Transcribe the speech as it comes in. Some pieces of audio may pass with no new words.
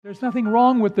There's nothing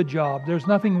wrong with the job. There's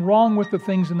nothing wrong with the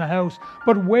things in the house.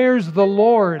 But where's the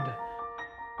Lord?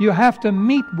 You have to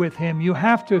meet with Him. You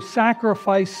have to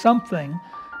sacrifice something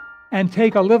and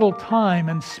take a little time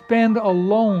and spend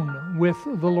alone with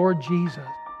the Lord Jesus.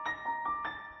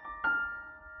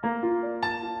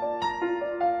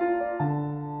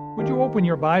 Would you open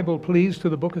your Bible, please, to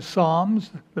the book of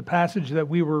Psalms, the passage that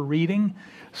we were reading,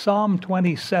 Psalm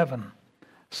 27.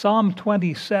 Psalm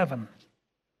 27.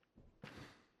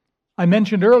 I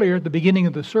mentioned earlier at the beginning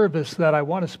of the service that I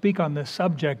want to speak on this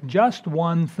subject, just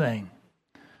one thing.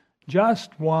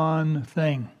 Just one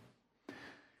thing.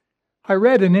 I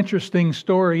read an interesting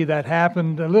story that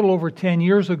happened a little over 10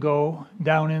 years ago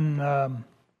down in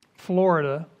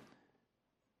Florida.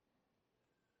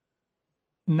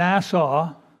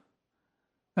 NASA,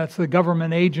 that's the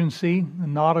government agency,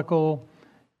 the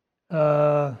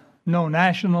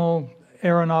National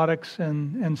Aeronautics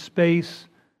and Space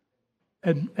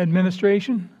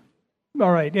Administration. All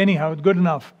right, anyhow, good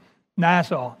enough.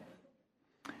 NASA.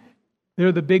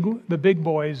 They're the big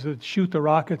boys that shoot the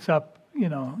rockets up,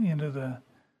 into the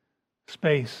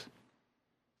space.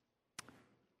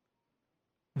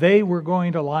 They were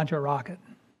going to launch a rocket.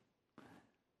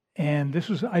 And this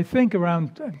was, I think,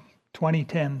 around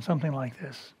 2010, something like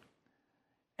this.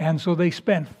 And so they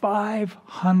spent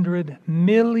 $500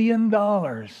 million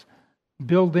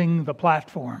building the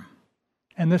platform.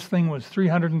 And this thing was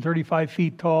 335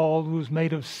 feet tall. It was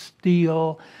made of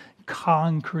steel,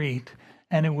 concrete,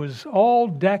 and it was all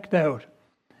decked out.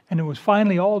 And it was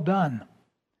finally all done.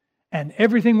 And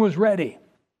everything was ready,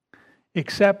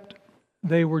 except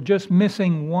they were just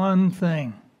missing one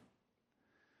thing.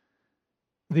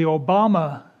 The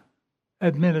Obama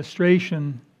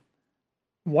administration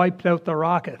wiped out the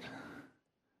rocket.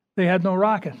 They had no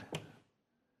rocket.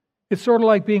 It's sort of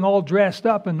like being all dressed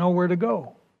up and nowhere to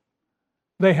go.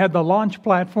 They had the launch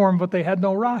platform, but they had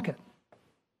no rocket.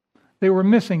 They were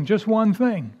missing just one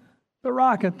thing, the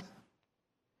rocket.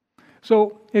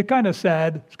 So it's kind of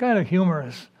sad, it's kind of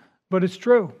humorous, but it's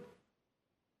true.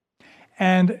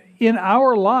 And in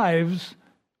our lives,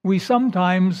 we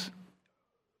sometimes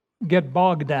get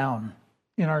bogged down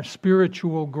in our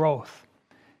spiritual growth.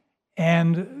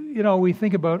 And, we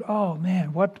think about, oh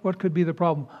man, what could be the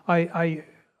problem? I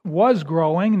was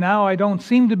growing, now I don't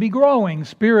seem to be growing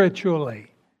spiritually.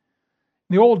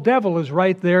 The old devil is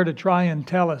right there to try and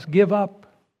tell us, give up,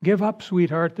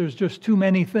 sweetheart. There's just too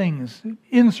many things,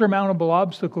 insurmountable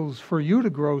obstacles for you to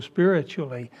grow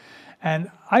spiritually.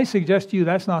 And I suggest to you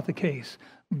that's not the case.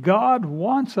 God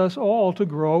wants us all to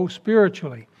grow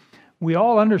spiritually. We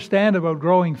all understand about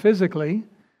growing physically.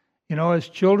 As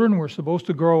children, we're supposed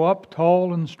to grow up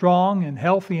tall and strong and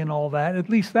healthy and all that. At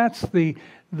least that's the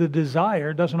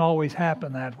desire. It doesn't always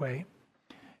happen that way.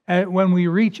 When we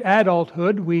reach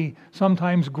adulthood, we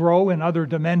sometimes grow in other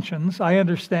dimensions. I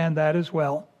understand that as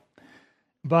well.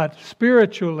 But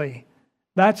spiritually,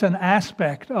 that's an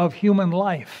aspect of human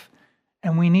life.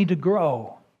 And we need to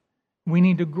grow. We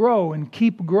need to grow and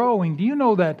keep growing. Do you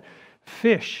know that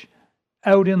fish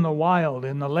out in the wild,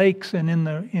 in the lakes and in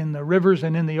the rivers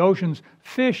and in the oceans,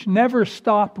 fish never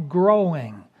stop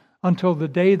growing until the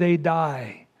day they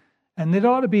die? And it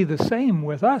ought to be the same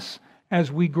with us as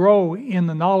we grow in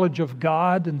the knowledge of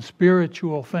God and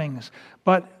spiritual things.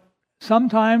 But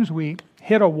sometimes we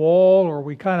hit a wall, or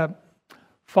we kind of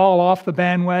fall off the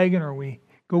bandwagon, or we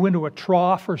go into a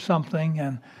trough or something,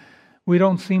 and we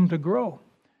don't seem to grow.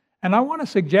 And I want to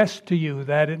suggest to you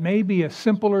that it may be a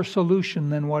simpler solution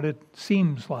than what it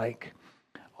seems like.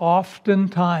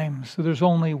 Oftentimes, there's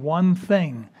only one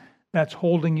thing that's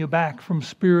holding you back from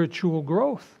spiritual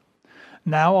growth.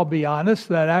 Now, I'll be honest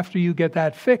that after you get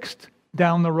that fixed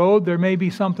down the road, there may be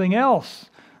something else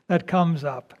that comes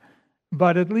up.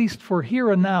 But at least for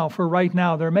here and now, for right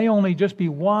now, there may only just be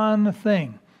one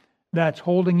thing that's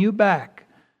holding you back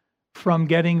from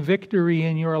getting victory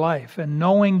in your life and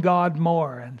knowing God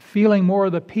more and feeling more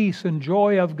of the peace and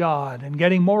joy of God and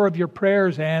getting more of your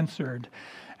prayers answered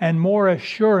and more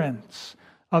assurance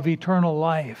of eternal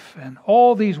life and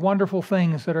all these wonderful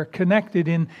things that are connected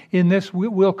in this,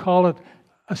 we'll call it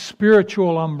a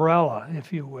spiritual umbrella,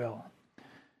 if you will.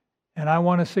 And I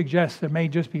want to suggest there may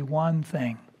just be one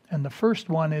thing. And the first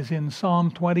one is in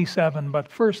Psalm 27. But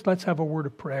first, let's have a word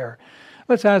of prayer.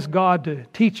 Let's ask God to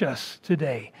teach us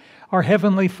today. Our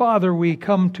Heavenly Father, we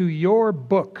come to your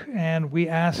book and we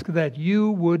ask that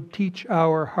you would teach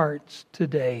our hearts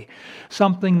today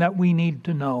something that we need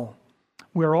to know.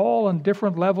 We're all on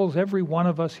different levels, every one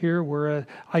of us here. We're,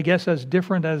 I guess, as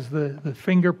different as the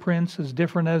fingerprints, as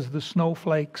different as the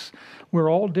snowflakes. We're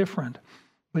all different.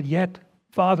 But yet,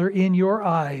 Father, in your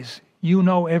eyes, you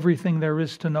know everything there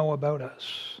is to know about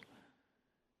us.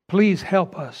 Please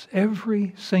help us,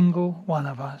 every single one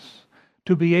of us,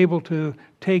 to be able to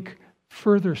take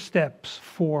further steps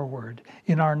forward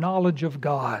in our knowledge of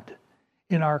God,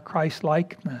 in our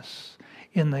Christ-likeness,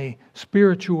 in the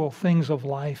spiritual things of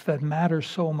life that matter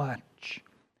so much.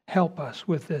 Help us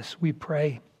with this, we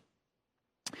pray.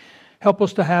 Help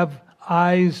us to have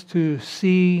eyes to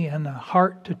see and a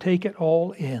heart to take it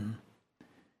all in.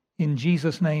 In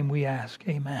Jesus' name we ask,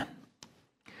 amen.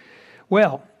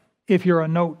 Well, if you're a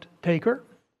note taker,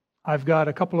 I've got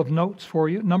a couple of notes for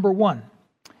you. Number one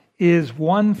is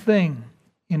one thing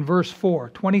in verse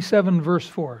 4, 27 verse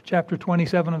 4, chapter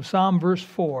 27 of Psalm, verse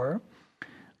 4.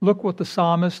 Look what the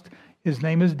psalmist, his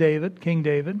name is David, King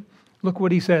David. Look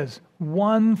what he says.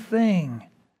 One thing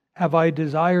have I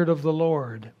desired of the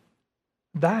Lord,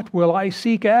 that will I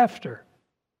seek after,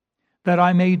 that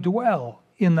I may dwell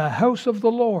in the house of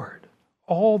the Lord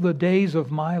all the days of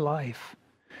my life,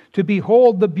 to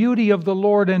behold the beauty of the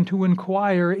Lord and to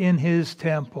inquire in His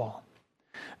temple.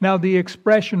 Now the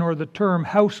expression or the term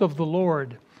house of the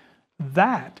Lord,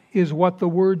 that is what the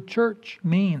word church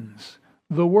means.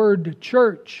 The word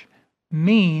church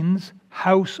means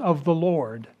house of the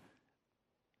Lord.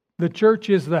 The church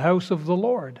is the house of the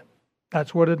Lord.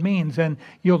 That's what it means. And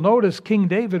you'll notice King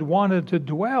David wanted to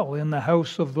dwell in the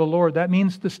house of the Lord. That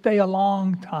means to stay a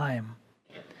long time.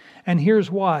 And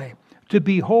here's why. To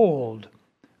behold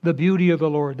the beauty of the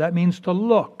Lord. That means to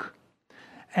look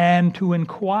and to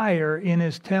inquire in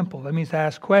His temple. That means to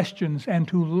ask questions and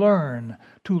to learn.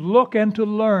 To look and to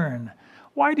learn.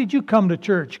 Why did you come to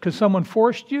church? Because someone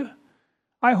forced you?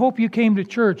 I hope you came to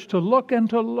church to look and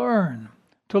to learn.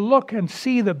 To look and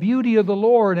see the beauty of the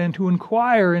Lord and to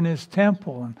inquire in His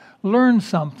temple and learn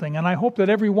something. And I hope that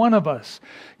every one of us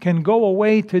can go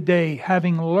away today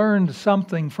having learned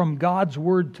something from God's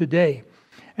Word today.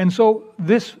 And so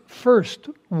this first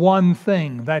one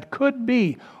thing that could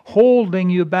be holding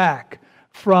you back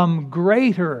from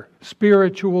greater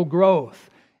spiritual growth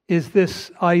is this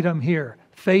item here,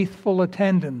 faithful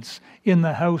attendance in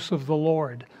the house of the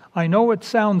Lord. I know it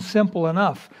sounds simple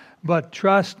enough, but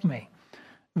trust me,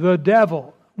 the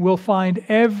devil will find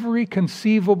every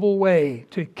conceivable way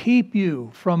to keep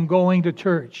you from going to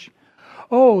church.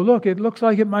 Oh, look, it looks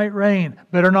like it might rain.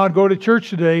 Better not go to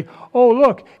church today. Oh,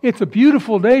 look, it's a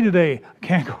beautiful day today.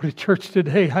 Can't go to church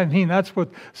today. I mean, that's what,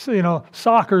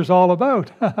 soccer's all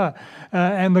about.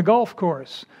 And the golf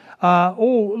course.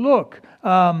 Oh, look,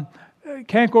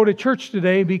 can't go to church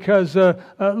today because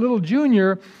little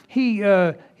Junior, he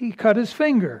cut his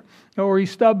finger or he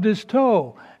stubbed his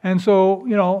toe. And so,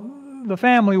 the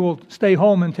family will stay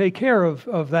home and take care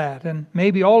of that. And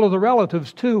maybe all of the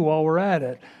relatives too while we're at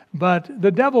it. But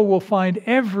the devil will find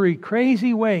every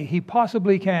crazy way he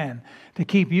possibly can to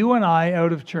keep you and I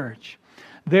out of church.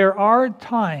 There are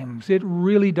times, it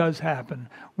really does happen,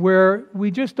 where we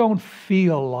just don't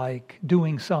feel like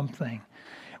doing something.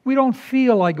 We don't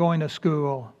feel like going to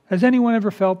school. Has anyone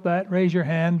ever felt that? Raise your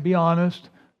hand. Be honest.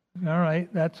 All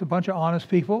right, that's a bunch of honest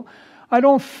people. I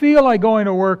don't feel like going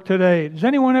to work today. Does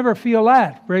anyone ever feel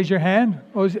that? Raise your hand.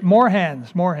 Oh, is it more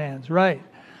hands, right.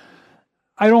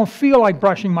 I don't feel like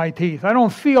brushing my teeth. I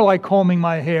don't feel like combing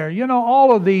my hair.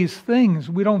 All of these things,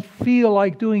 we don't feel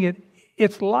like doing it.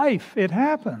 It's life. It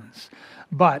happens.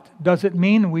 But does it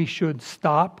mean we should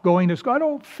stop going to school? I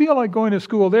don't feel like going to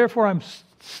school, therefore I'm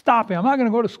stopping. I'm not going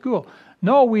to go to school.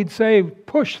 No, we'd say,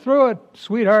 push through it,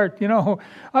 sweetheart.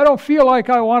 I don't feel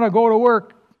like I want to go to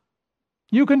work.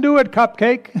 You can do it,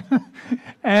 cupcake.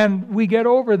 And we get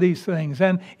over these things.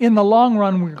 And in the long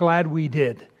run, we're glad we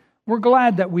did. We're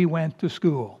glad that we went to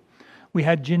school. We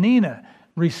had Janina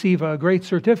receive a great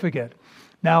certificate.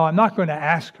 Now, I'm not going to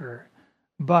ask her,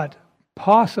 but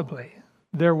possibly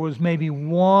there was maybe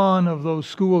one of those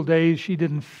school days she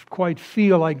didn't quite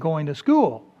feel like going to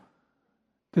school.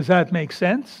 Does that make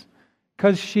sense?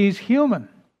 Because she's human.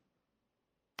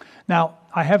 Now,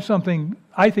 I have something,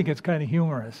 I think it's kind of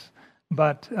humorous,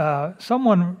 but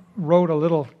someone wrote a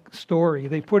little story.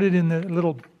 They put it in the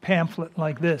little pamphlet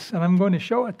like this, and I'm going to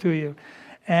show it to you.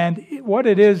 And what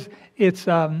it is, it's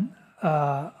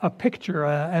a picture,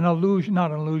 an illusion,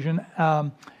 not an illusion.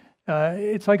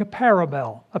 It's like a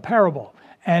parable.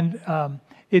 And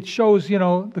it shows,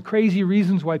 the crazy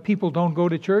reasons why people don't go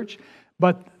to church,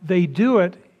 but they do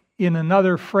it in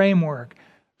another framework.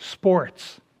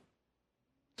 Sports.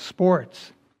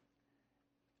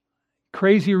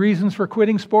 Crazy reasons for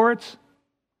quitting sports.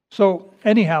 So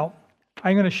anyhow,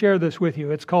 I'm going to share this with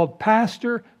you. It's called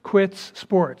Pastor Quits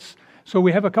Sports. So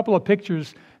we have a couple of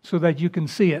pictures so that you can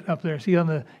see it up there. See on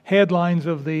the headlines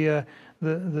of the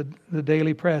the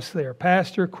daily press there.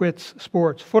 Pastor quits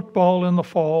sports. Football in the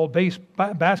fall,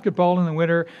 basketball in the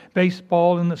winter,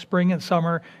 baseball in the spring and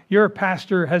summer. Your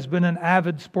pastor has been an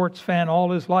avid sports fan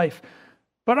all his life.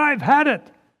 But I've had it.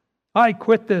 I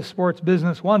quit this sports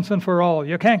business once and for all.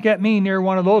 You can't get me near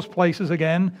one of those places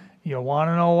again. You want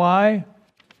to know why?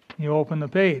 You open the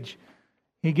page.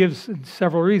 He gives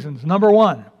several reasons. Number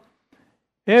one,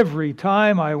 every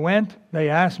time I went, they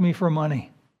asked me for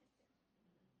money.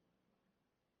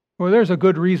 Well, there's a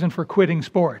good reason for quitting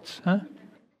sports, huh?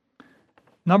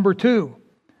 Number two,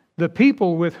 the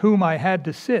people with whom I had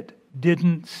to sit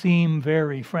didn't seem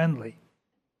very friendly.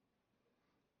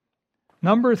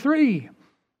 Number three,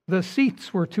 the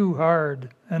seats were too hard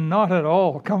and not at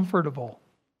all comfortable.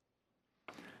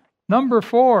 Number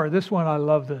four, this one I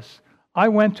love this. I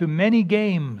went to many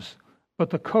games, but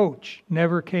the coach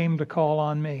never came to call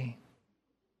on me.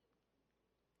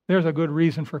 There's a good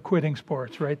reason for quitting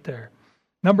sports right there.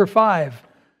 Number five,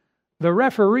 the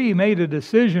referee made a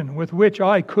decision with which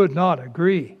I could not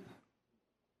agree.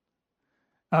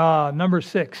 Number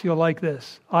six, you'll like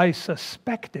this. I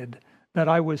suspected that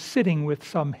I was sitting with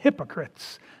some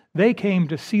hypocrites. They came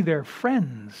to see their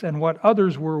friends and what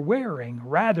others were wearing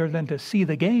rather than to see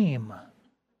the game.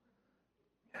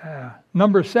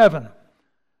 Number seven,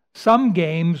 some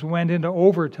games went into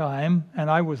overtime and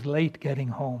I was late getting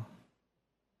home.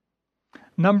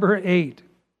 Number eight,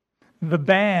 the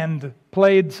band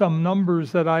played some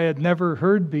numbers that I had never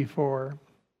heard before.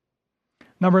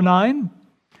 Number nine,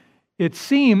 it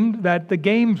seemed that the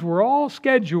games were all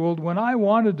scheduled when I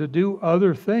wanted to do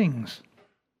other things.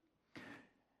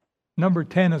 Number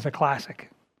 10 is a classic.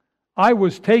 I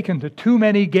was taken to too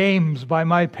many games by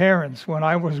my parents when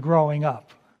I was growing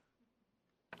up.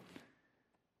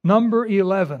 Number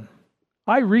 11,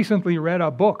 I recently read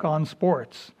a book on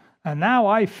sports, and now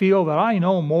I feel that I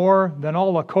know more than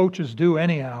all the coaches do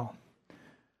anyhow.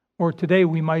 Or today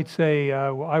we might say,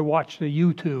 I watched a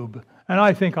YouTube, and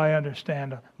I think I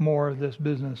understand more of this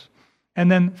business.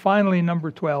 And then finally,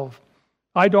 number 12,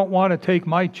 I don't want to take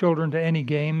my children to any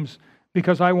games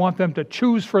because I want them to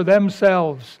choose for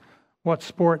themselves what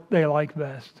sport they like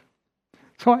best.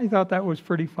 So I thought that was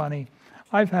pretty funny.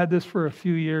 I've had this for a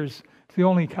few years. It's the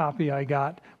only copy I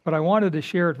got, but I wanted to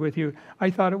share it with you. I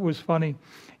thought it was funny.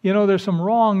 You know, there's some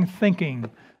wrong thinking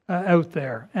out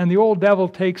there, and the old devil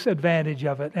takes advantage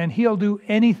of it, and he'll do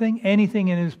anything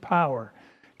in his power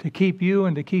to keep you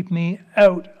and to keep me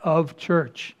out of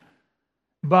church.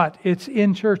 But it's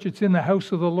in church, it's in the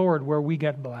house of the Lord where we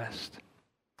get blessed.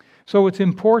 So it's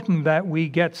important that we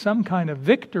get some kind of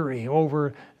victory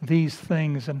over these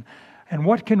things. And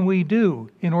what can we do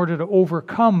in order to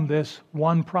overcome this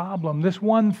one problem? This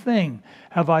one thing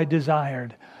have I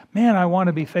desired. Man, I want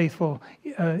to be faithful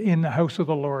in the house of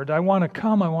the Lord. I want to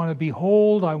come, I want to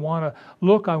behold, I want to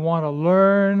look, I want to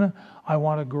learn, I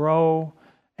want to grow.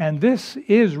 And this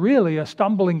is really a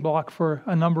stumbling block for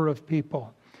a number of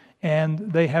people. And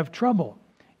they have trouble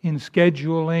in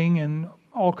scheduling and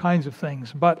all kinds of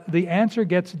things. But the answer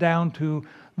gets down to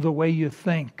the way you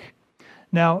think.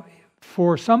 Now,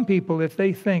 for some people, if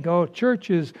they think, oh, church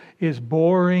is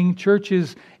boring, church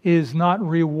is not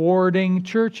rewarding,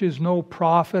 church is no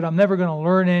profit, I'm never going to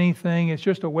learn anything, it's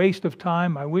just a waste of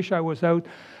time, I wish I was out,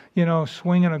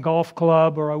 swinging a golf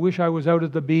club, or I wish I was out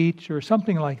at the beach, or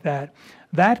something like that.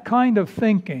 That kind of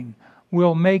thinking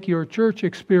will make your church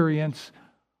experience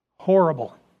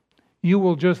horrible. You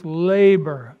will just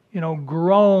labor,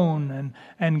 groan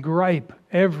and gripe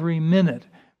every minute.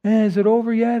 Is it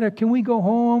over yet? Or can we go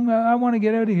home? I want to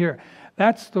get out of here.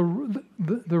 That's the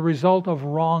result of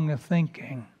wrong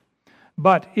thinking.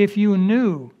 But if you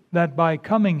knew that by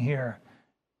coming here,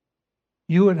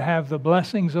 you would have the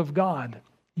blessings of God,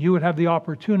 you would have the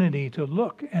opportunity to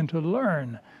look and to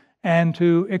learn and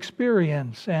to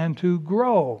experience and to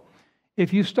grow.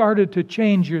 If you started to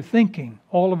change your thinking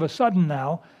all of a sudden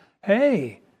now,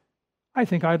 hey, I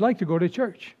think I'd like to go to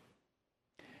church.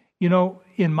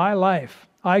 In my life,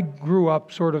 I grew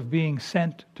up sort of being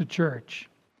sent to church.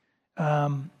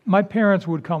 My parents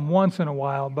would come once in a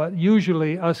while, but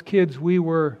usually us kids, we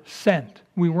were sent.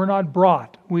 We were not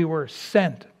brought. We were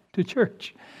sent to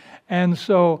church. And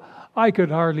so I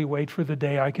could hardly wait for the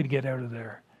day I could get out of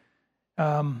there.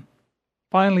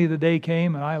 Finally, the day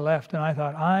came and I left, and I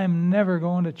thought, I'm never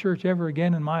going to church ever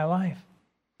again in my life.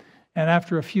 And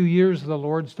after a few years, the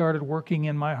Lord started working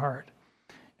in my heart.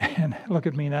 And look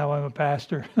at me now, I'm a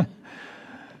pastor.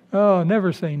 Oh,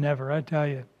 never say never, I tell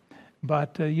you.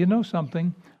 But you know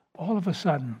something? All of a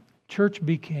sudden, church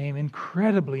became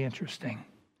incredibly interesting.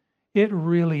 It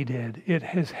really did. It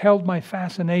has held my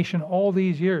fascination all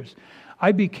these years.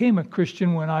 I became a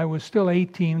Christian when I was still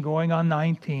 18, going on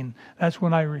 19. That's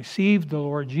when I received the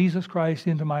Lord Jesus Christ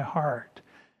into my heart.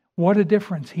 What a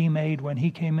difference He made when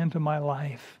He came into my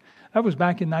life. That was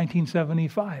back in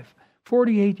 1975,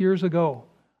 48 years ago.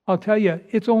 I'll tell you,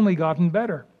 it's only gotten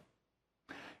better.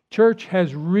 Church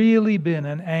has really been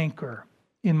an anchor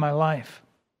in my life.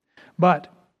 But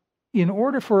in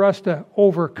order for us to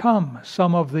overcome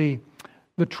some of the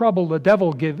trouble the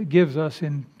devil gives us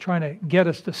in trying to get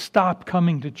us to stop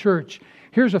coming to church,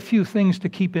 here's a few things to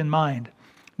keep in mind.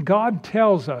 God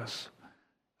tells us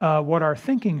what our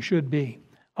thinking should be.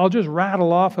 I'll just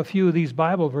rattle off a few of these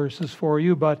Bible verses for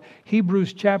you, but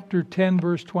Hebrews chapter 10,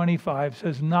 verse 25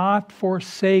 says, "Not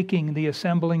forsaking the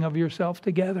assembling of yourself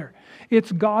together."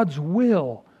 It's God's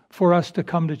will for us to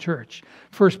come to church.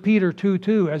 1 Peter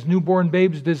 2:2, "As newborn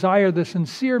babes desire the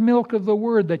sincere milk of the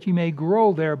Word, that you may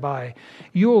grow thereby."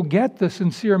 You'll get the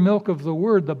sincere milk of the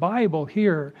Word, the Bible,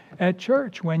 here at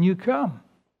church when you come.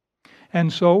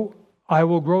 And so, I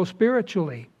will grow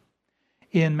spiritually.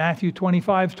 In Matthew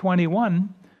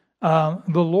 25:21,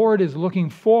 the Lord is looking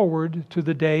forward to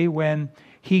the day when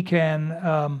He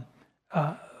can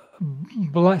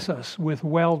bless us with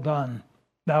 "well done."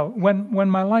 Now, when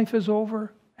my life is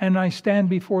over and I stand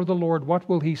before the Lord, what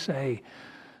will He say?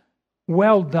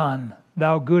 "Well done,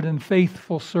 thou good and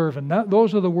faithful servant."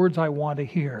 Those are the words I want to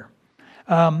hear.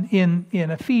 In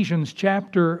Ephesians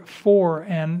chapter 4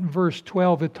 and verse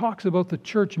 12, it talks about the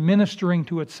church ministering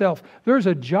to itself. There's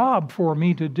a job for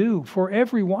me to do, for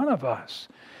every one of us.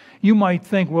 You might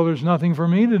think, well, there's nothing for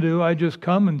me to do. I just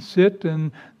come and sit,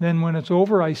 and then when it's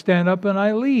over, I stand up and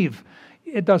I leave.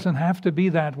 It doesn't have to be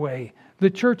that way. The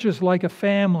church is like a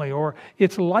family, or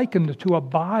it's likened to a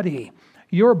body.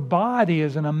 Your body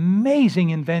is an amazing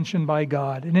invention by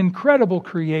God, an incredible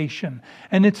creation,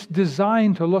 and it's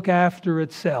designed to look after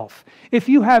itself. If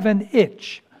you have an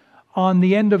itch on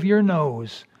the end of your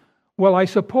nose, well, I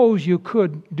suppose you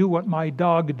could do what my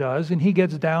dog does, and he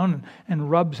gets down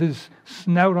and rubs his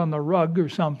snout on the rug or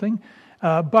something.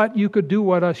 But you could do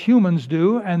what us humans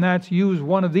do, and that's use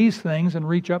one of these things and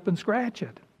reach up and scratch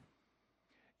it.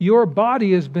 Your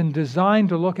body has been designed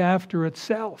to look after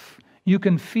itself. You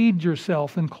can feed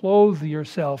yourself and clothe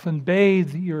yourself and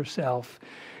bathe yourself.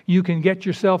 You can get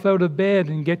yourself out of bed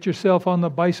and get yourself on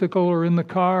the bicycle or in the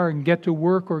car and get to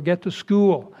work or get to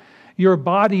school. Your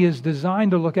body is designed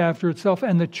to look after itself,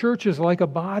 and the church is like a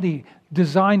body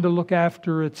designed to look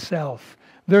after itself.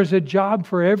 There's a job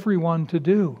for everyone to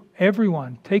do.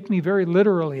 Everyone. Take me very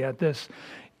literally at this.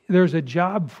 There's a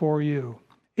job for you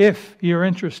if you're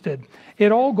interested.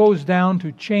 It all goes down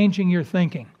to changing your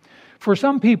thinking. For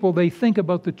some people, they think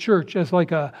about the church as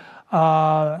like a,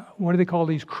 what do they call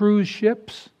these, cruise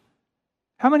ships?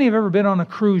 How many have ever been on a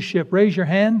cruise ship? Raise your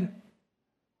hand.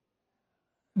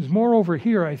 There's more over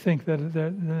here, I think, than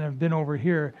have been over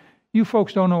here. You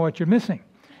folks don't know what you're missing.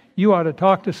 You ought to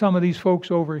talk to some of these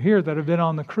folks over here that have been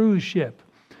on the cruise ship.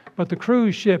 But the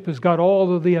cruise ship has got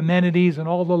all of the amenities and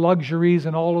all the luxuries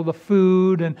and all of the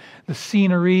food and the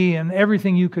scenery and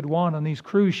everything you could want on these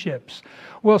cruise ships.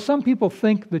 Well, some people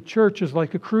think the church is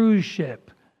like a cruise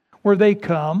ship, where they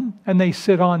come and they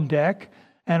sit on deck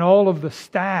and all of the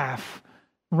staff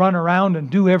run around and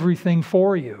do everything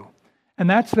for you. And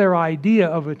that's their idea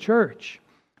of a church.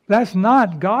 That's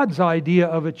not God's idea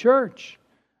of a church.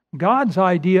 God's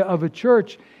idea of a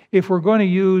church, if we're going to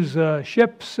use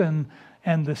ships and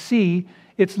the sea,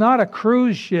 it's not a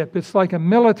cruise ship. It's like a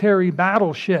military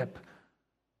battleship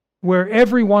where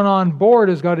everyone on board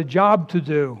has got a job to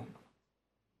do.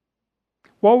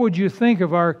 What would you think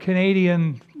of our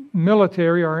Canadian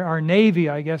military, or our Navy,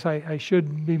 I guess I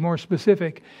should be more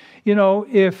specific. You know,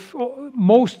 if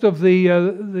most of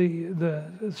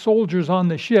the soldiers on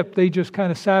the ship, they just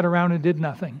kind of sat around and did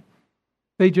nothing.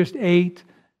 They just ate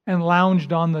and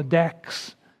lounged on the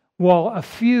decks while a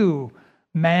few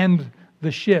manned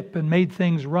the ship and made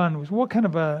things run. What kind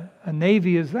of a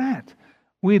Navy is that?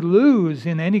 We'd lose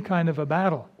in any kind of a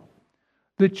battle.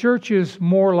 The church is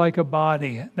more like a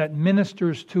body that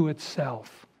ministers to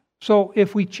itself. So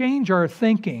if we change our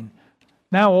thinking,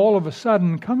 now all of a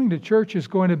sudden coming to church is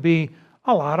going to be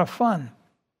a lot of fun.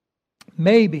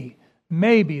 Maybe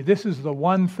this is the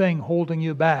one thing holding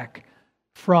you back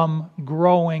from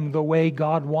growing the way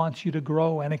God wants you to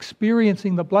grow and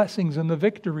experiencing the blessings and the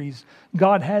victories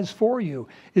God has for you,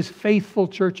 is faithful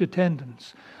church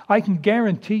attendance. I can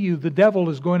guarantee you the devil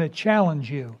is going to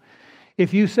challenge you.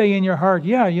 If you say in your heart,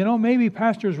 yeah, you know, maybe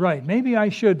Pastor's right. Maybe I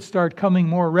should start coming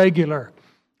more regular.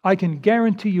 I can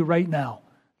guarantee you right now,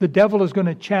 the devil is going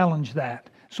to challenge that.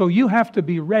 So you have to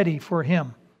be ready for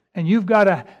him. And you've got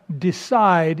to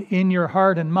decide in your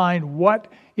heart and mind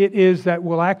what it is that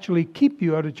will actually keep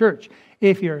you out of church.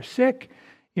 If you're sick,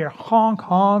 you're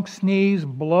honk, sneeze,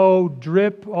 blow,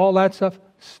 drip, all that stuff,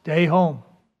 stay home.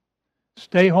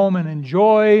 Stay home and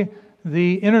enjoy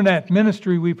the internet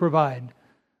ministry we provide.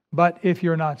 But if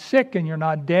you're not sick and you're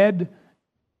not dead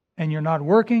and you're not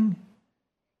working,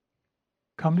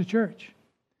 come to church.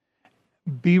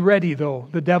 Be ready, though.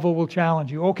 The devil will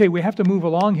challenge you. Okay, we have to move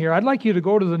along here. I'd like you to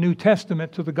go to the New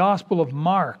Testament, to the Gospel of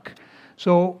Mark.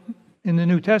 So, in the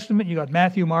New Testament, you got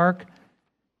Matthew, Mark,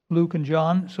 Luke, and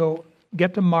John. So,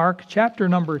 get to Mark, chapter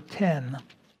number 10.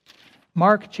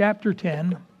 Mark, chapter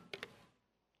 10.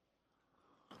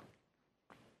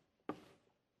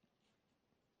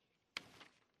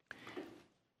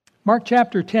 Mark,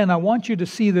 chapter 10, I want you to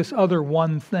see this other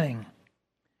one thing.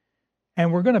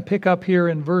 And we're going to pick up here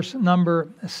in verse number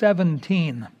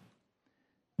 17.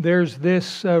 There's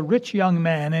this rich young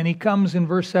man, and he comes in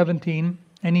verse 17,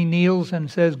 and he kneels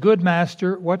and says, "Good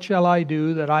master, what shall I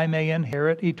do that I may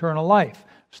inherit eternal life?"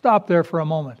 Stop there for a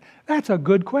moment. That's a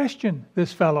good question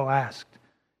this fellow asked.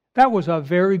 That was a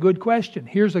very good question.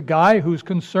 Here's a guy who's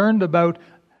concerned about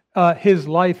his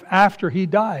life after he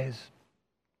dies.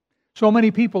 So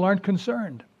many people aren't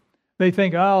concerned. They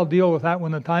think, I'll deal with that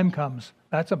when the time comes.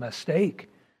 That's a mistake.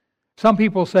 Some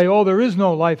people say, there is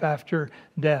no life after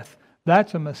death.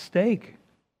 That's a mistake.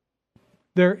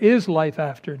 There is life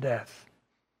after death.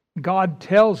 God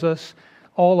tells us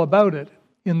all about it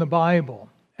in the Bible.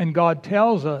 And God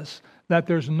tells us that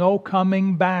there's no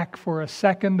coming back for a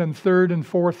second and third and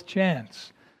fourth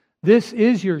chance. This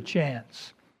is your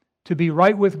chance to be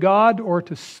right with God or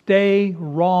to stay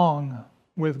wrong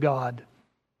with God.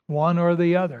 One or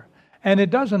the other. And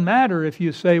it doesn't matter if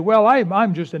you say,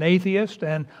 I'm just an atheist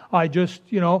and I just,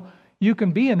 you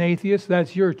can be an atheist,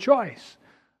 that's your choice.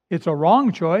 It's a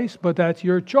wrong choice, but that's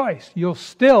your choice. You'll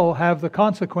still have the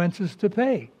consequences to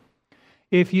pay.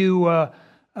 If you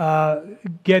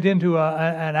get into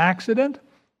an accident,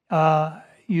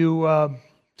 you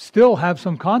still have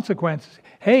some consequences.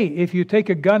 Hey, if you take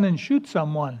a gun and shoot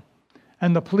someone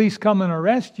and the police come and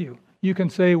arrest you, you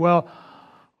can say,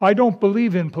 I don't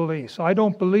believe in police. I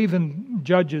don't believe in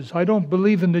judges. I don't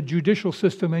believe in the judicial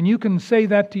system. And you can say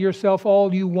that to yourself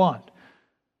all you want.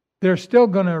 They're still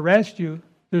going to arrest you.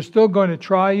 They're still going to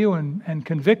try you and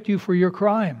convict you for your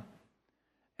crime.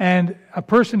 And a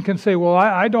person can say,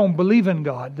 I don't believe in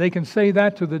God. They can say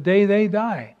that to the day they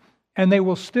die. And they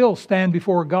will still stand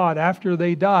before God after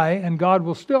they die, and God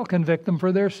will still convict them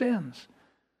for their sins.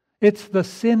 It's the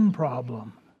sin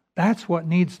problem. That's what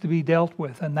needs to be dealt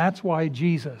with, and that's why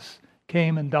Jesus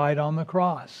came and died on the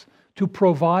cross, to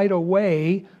provide a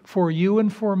way for you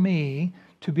and for me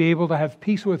to be able to have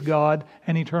peace with God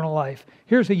and eternal life.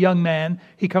 Here's a young man.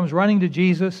 He comes running to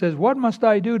Jesus, says, "What must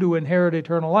I do to inherit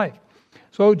eternal life?"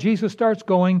 So Jesus starts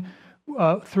going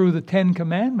through the 10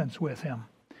 Commandments with him.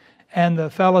 And the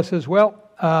fellow says,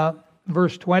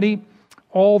 verse 20,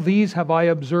 "All these have I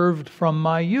observed from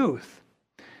my youth."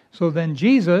 So then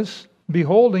Jesus,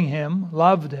 beholding him,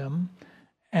 loved him,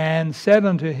 and said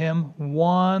unto him,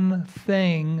 "One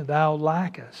thing thou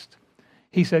lackest."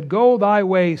 He said, "Go thy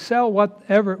way, sell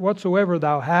whatsoever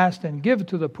thou hast, and give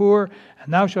to the poor,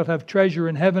 and thou shalt have treasure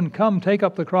in heaven. Come, take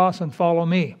up the cross and follow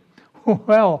me."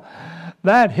 Well,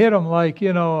 that hit him like,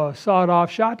 a sawed-off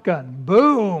shotgun.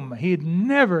 Boom! He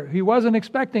wasn't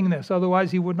expecting this.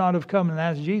 Otherwise, he would not have come and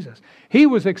asked Jesus. He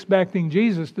was expecting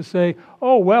Jesus to say,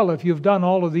 if you've done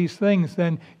all of these things,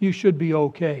 then you should be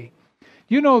okay.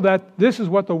 You know that this is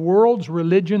what the world's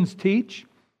religions teach?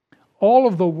 All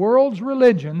of the world's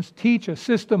religions teach a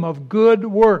system of good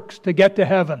works to get to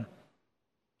heaven.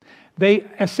 They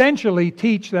essentially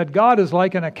teach that God is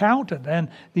like an accountant, and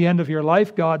at the end of your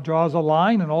life, God draws a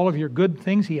line, and all of your good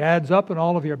things He adds up, and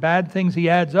all of your bad things He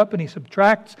adds up, and He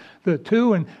subtracts the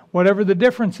two, and whatever the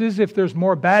difference is, if there's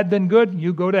more bad than good,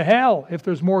 you go to hell. If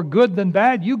there's more good than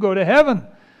bad, you go to heaven.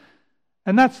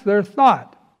 And that's their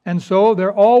thought. And so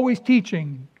they're always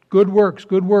teaching good works,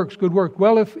 good works, good works.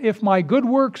 Well, if my good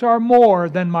works are more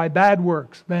than my bad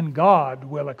works, then God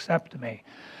will accept me.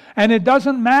 And it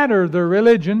doesn't matter the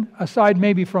religion, aside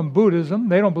maybe from Buddhism.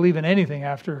 They don't believe in anything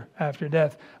after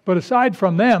death. But aside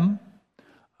from them,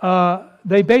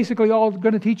 they basically all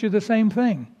going to teach you the same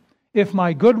thing. If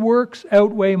my good works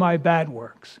outweigh my bad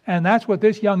works. And that's what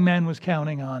this young man was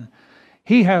counting on.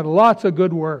 He had lots of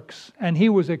good works. And he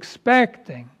was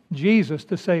expecting Jesus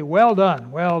to say, "Well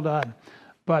done, well done."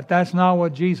 But that's not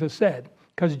what Jesus said.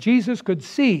 Because Jesus could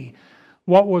see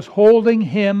what was holding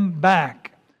him back.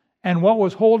 And what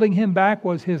was holding him back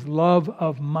was his love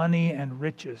of money and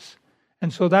riches.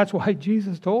 And so that's why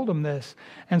Jesus told him this.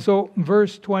 And so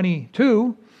verse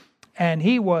 22, and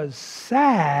he was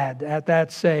sad at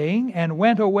that saying and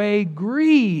went away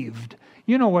grieved.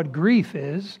 You know what grief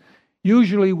is.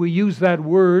 Usually we use that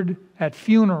word at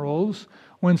funerals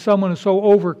when someone is so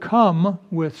overcome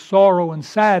with sorrow and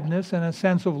sadness and a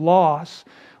sense of loss.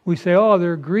 We say, oh,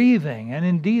 they're grieving. And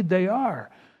indeed they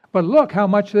are. But look how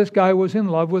much this guy was in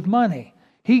love with money.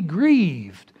 He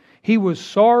grieved. He was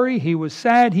sorry. He was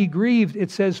sad. He grieved. It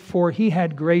says, for he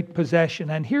had great possession.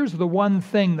 And here's the one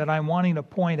thing that I'm wanting to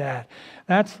point at.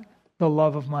 That's the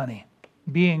love of money.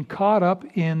 Being caught up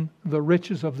in the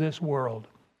riches of this world.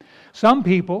 Some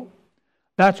people,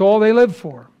 that's all they live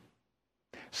for.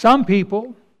 Some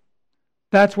people,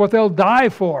 that's what they'll die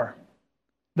for.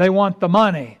 They want the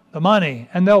money,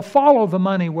 and they'll follow the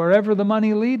money wherever the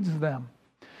money leads them.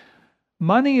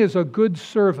 Money is a good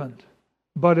servant,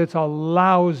 but it's a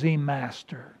lousy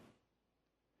master.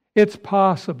 It's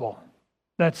possible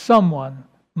that someone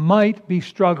might be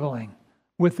struggling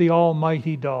with the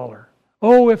almighty dollar.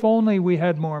 Oh, if only we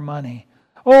had more money.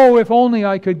 Oh, if only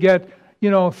I could get,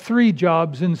 3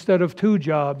 jobs instead of 2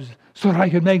 jobs so that I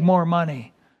could make more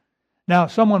money. Now,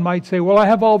 someone might say, well, I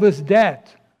have all this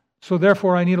debt, so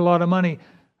therefore I need a lot of money.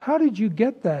 How did you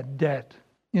get that debt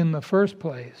in the first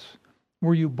place?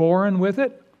 Were you born with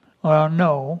it?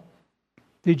 No.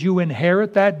 Did you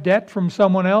inherit that debt from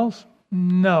someone else?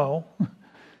 No.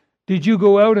 Did you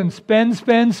go out and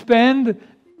spend?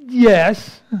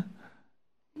 Yes.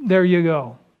 There you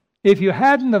go. If you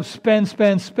hadn't have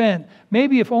spent,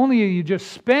 maybe if only you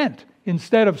just spent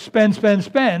instead of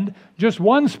spend, just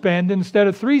one spend instead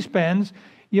of 3 spends,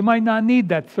 you might not need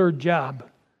that 3rd job.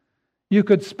 You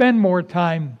could spend more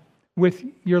time with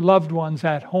your loved ones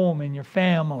at home and your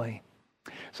family.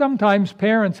 Sometimes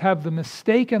parents have the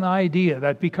mistaken idea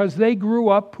that because they grew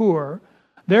up poor,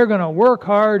 they're going to work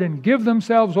hard and give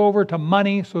themselves over to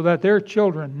money so that their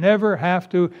children never have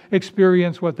to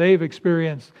experience what they've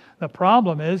experienced. The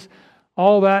problem is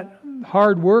all that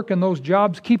hard work and those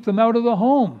jobs keep them out of the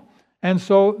home. And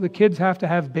so the kids have to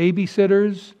have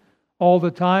babysitters all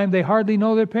the time. They hardly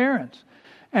know their parents.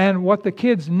 And what the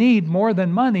kids need more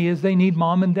than money is they need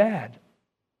mom and dad.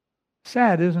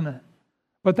 Sad, isn't it?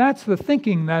 But that's the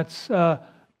thinking that's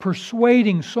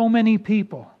persuading so many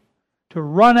people to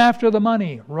run after the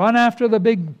money, run after the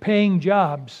big paying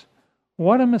jobs.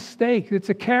 What a mistake. It's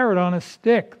a carrot on a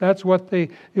stick. That's what the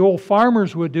old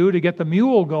farmers would do to get the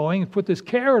mule going, put this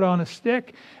carrot on a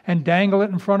stick and dangle it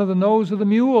in front of the nose of the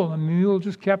mule. The mule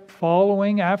just kept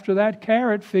following after that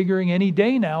carrot, figuring any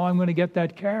day now I'm going to get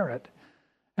that carrot.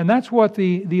 And that's what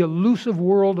the elusive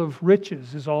world of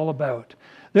riches is all about.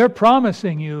 They're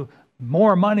promising you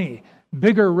more money,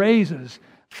 bigger raises,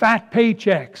 fat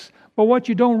paychecks. But what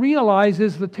you don't realize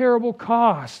is the terrible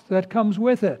cost that comes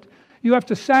with it. You have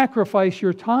to sacrifice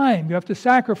your time. You have to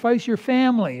sacrifice your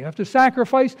family. You have to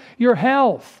sacrifice your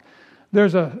health.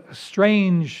 There's a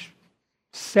strange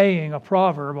saying, a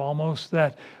proverb almost,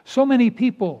 that so many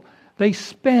people, they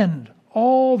spend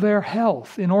all their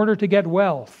health in order to get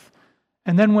wealth.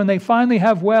 And then when they finally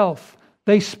have wealth,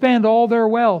 they spend all their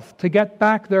wealth to get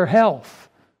back their health.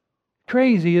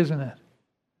 Crazy, isn't it?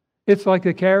 It's like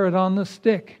a carrot on the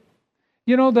stick.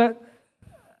 You know that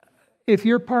if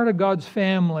you're part of God's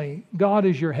family, God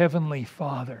is your heavenly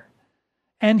Father.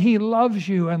 And He loves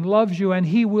you, and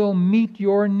He will meet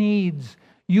your needs.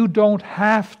 You don't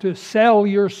have to sell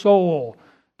your soul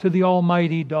to the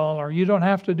almighty dollar. You don't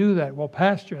have to do that. Well,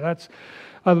 Pastor, that's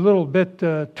a little bit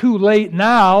too late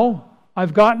now.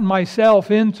 I've gotten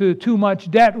myself into too much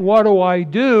debt. What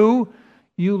do?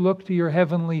 You look to your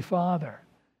heavenly Father.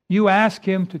 You ask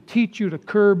Him to teach you to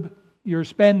curb your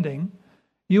spending.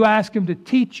 You ask Him to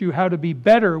teach you how to be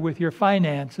better with your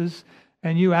finances.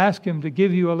 And you ask Him to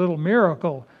give you a little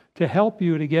miracle to help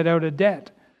you to get out of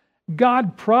debt.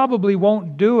 God probably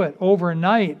won't do it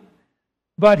overnight,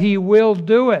 but He will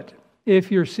do it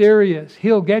if you're serious.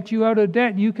 He'll get you out of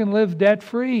debt. You can live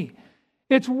debt-free.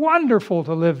 It's wonderful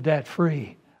to live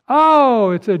debt-free.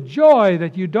 Oh, it's a joy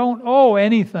that you don't owe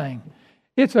anything.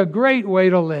 It's a great way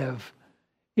to live.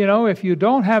 You know, if you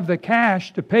don't have the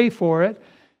cash to pay for it,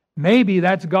 maybe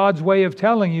that's God's way of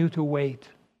telling you to wait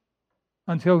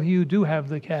until you do have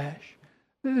the cash.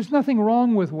 There's nothing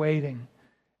wrong with waiting.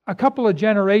 A couple of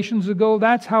generations ago,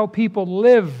 that's how people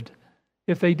lived.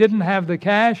 If they didn't have the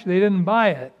cash, they didn't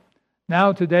buy it.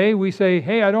 Now today, we say,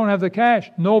 hey, I don't have the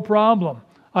cash. No problem.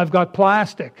 I've got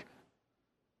plastic.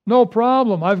 No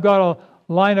problem. I've got a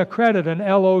line of credit, an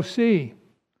LOC.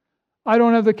 I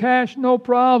don't have the cash. No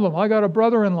problem. I got a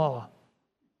brother-in-law.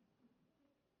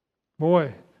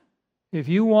 Boy, if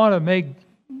you want to make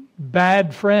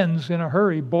bad friends in a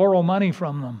hurry, borrow money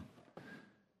from them.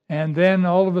 And then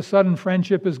all of a sudden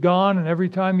friendship is gone, and every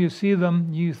time you see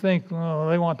them, you think, oh,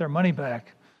 they want their money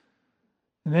back.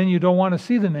 And then you don't want to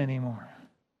see them anymore.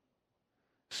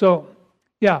 So,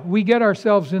 yeah, we get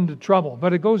ourselves into trouble.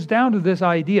 But it goes down to this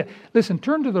idea. Listen,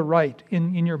 turn to the right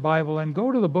in your Bible and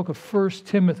go to the book of 1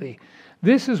 Timothy.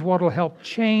 This is what will help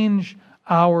change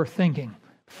our thinking.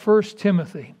 1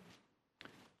 Timothy.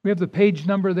 We have the page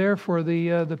number there for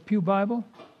the Pew Bible?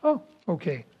 Oh,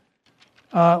 okay.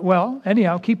 Well,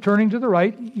 anyhow, keep turning to the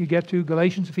right. You get to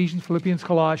Galatians, Ephesians, Philippians,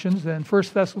 Colossians, then 1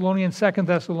 Thessalonians, 2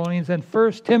 Thessalonians, and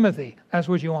 1 Timothy. That's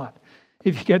what you want.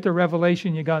 If you get to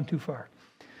Revelation, you've gone too far.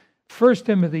 1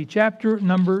 Timothy chapter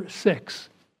number 6.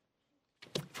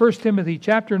 1 Timothy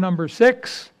chapter number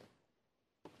 6.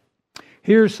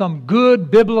 Here's some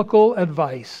good biblical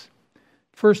advice.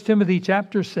 1 Timothy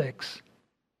chapter 6.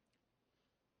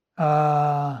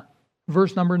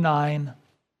 Verse number 9.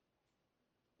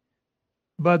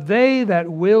 But they that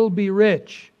will be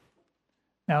rich.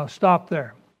 Now stop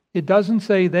there. It doesn't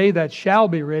say they that shall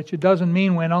be rich. It doesn't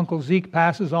mean when Uncle Zeke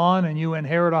passes on and you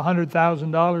inherit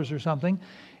 $100,000 or something.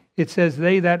 It says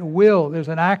they that will. There's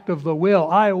an act of the will.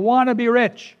 I want to be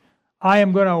rich. I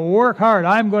am going to work hard.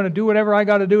 I'm going to do whatever I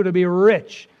got to do to be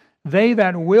rich. They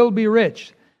that will be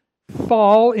rich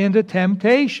fall into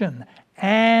temptation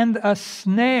and a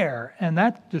snare, and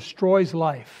that destroys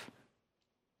life.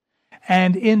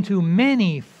 And into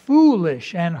many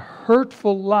foolish and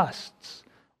hurtful lusts,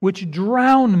 which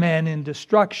drown men in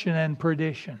destruction and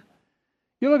perdition.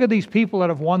 You look at these people that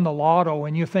have won the lotto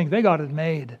and you think they got it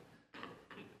made.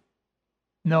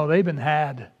 No, they've been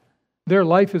had. Their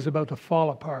life is about to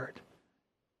fall apart.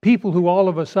 People who all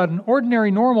of a sudden, ordinary,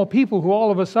 normal people who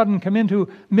all of a sudden come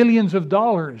into millions of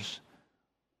dollars.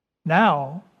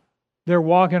 Now, they're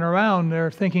walking around,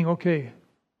 they're thinking, okay,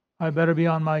 I better be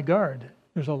on my guard.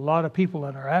 There's a lot of people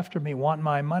that are after me, want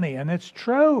my money. And it's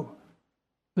true.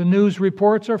 The news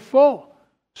reports are full.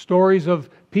 Stories of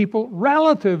people,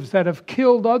 relatives that have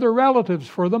killed other relatives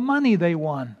for the money they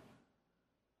won.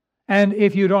 And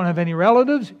if you don't have any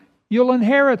relatives, you'll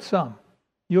inherit some.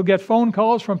 You'll get phone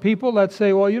calls from people that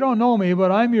say, well, you don't know me,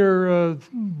 but I'm your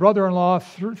brother-in-law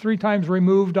 3 times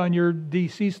removed on your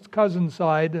deceased cousin's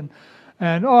side.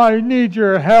 And oh, I need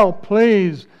your help,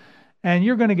 please. And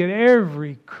you're going to get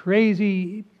every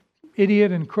crazy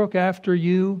idiot and crook after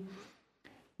you.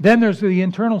 Then there's the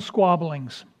internal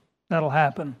squabblings that'll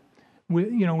happen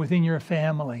within your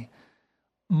family.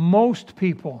 Most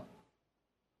people,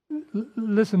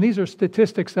 listen, these are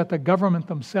statistics that the government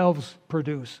themselves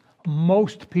produce.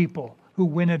 Most people who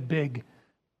win it big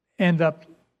end up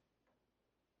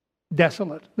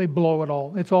desolate. They blow it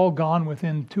all. It's all gone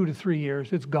within 2 to 3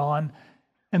 years. It's gone.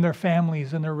 And their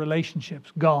families and their relationships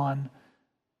gone.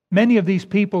 Many of these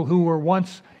people who were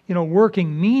once,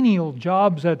 working menial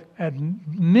jobs at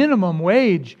minimum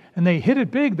wage, and they hit it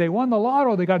big. They won the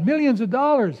lotto. They got millions of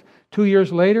dollars. 2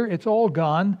 years later, it's all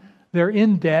gone. They're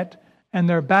in debt, and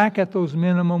they're back at those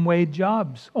minimum wage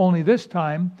jobs. Only this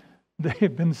time,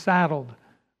 they've been saddled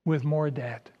with more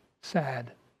debt.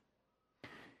 Sad.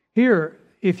 Here,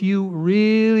 if you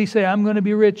really say, I'm going to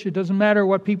be rich, it doesn't matter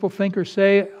what people think or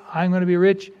say, I'm going to be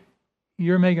rich,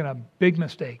 you're making a big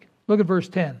mistake. Look at verse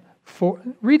 10.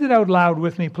 Read it out loud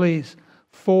with me, please.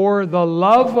 For the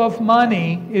love of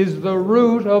money is the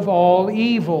root of all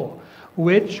evil,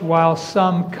 which, while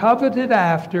some coveted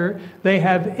after, they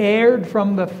have erred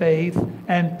from the faith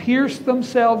and pierced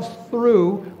themselves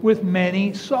through with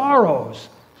many sorrows.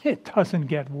 It doesn't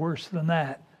get worse than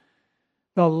that.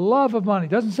 The love of money.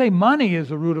 It doesn't say money is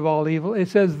the root of all evil. It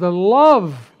says the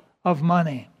love of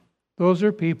money. Those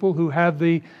are people who have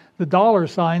the dollar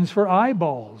signs for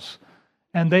eyeballs.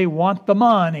 And they want the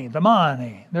money, the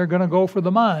money. They're going to go for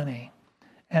the money.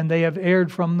 And they have erred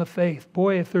from the faith.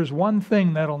 Boy, if there's one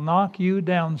thing that'll knock you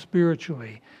down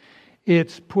spiritually,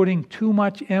 it's putting too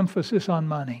much emphasis on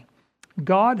money.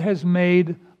 God has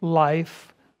made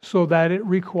life so that it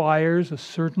requires a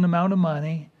certain amount of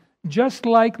money, just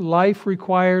like life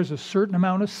requires a certain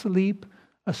amount of sleep,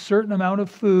 a certain amount of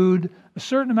food, a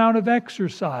certain amount of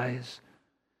exercise.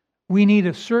 We need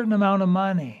a certain amount of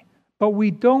money, but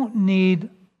we don't need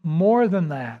more than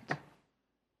that.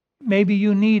 Maybe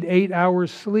you need 8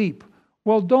 hours sleep.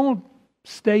 Well, don't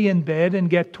stay in bed and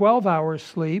get 12 hours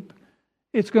sleep.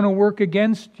 It's going to work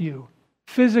against you.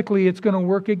 Physically, it's going to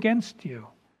work against you.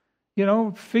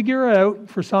 Figure out,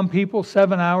 for some people,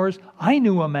 7 hours. I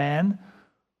knew a man,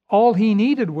 all he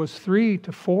needed was 3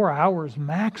 to 4 hours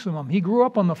maximum. He grew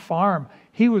up on the farm.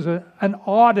 He was an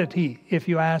oddity, if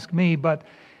you ask me, but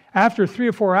after 3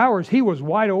 or 4 hours, he was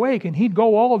wide awake and he'd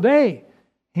go all day.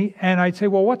 And I'd say,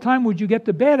 well, what time would you get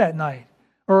to bed at night?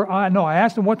 No, I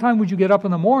asked him, what time would you get up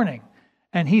in the morning?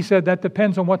 And he said, that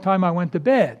depends on what time I went to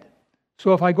bed.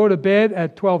 So if I go to bed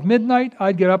at 12 midnight,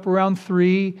 I'd get up around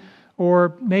 3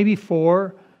 or maybe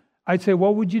 4. I'd say,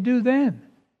 what would you do then?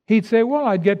 He'd say, well,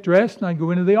 I'd get dressed and I'd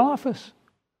go into the office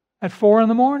at 4 in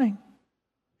the morning.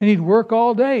 And he'd work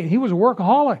all day. He was a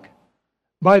workaholic.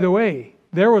 By the way,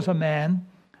 there was a man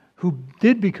who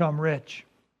did become rich.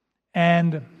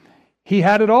 And he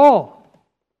had it all.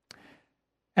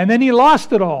 And then he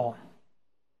lost it all.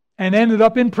 And ended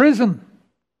up in prison.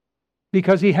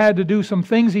 Because he had to do some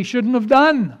things he shouldn't have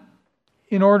done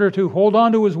in order to hold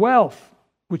on to his wealth,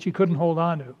 which he couldn't hold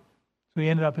on to. So he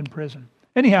ended up in prison.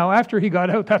 Anyhow, after he got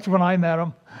out, that's when I met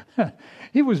him.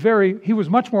 He was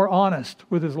much more honest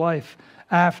with his life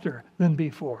after than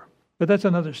before. But that's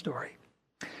another story.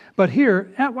 But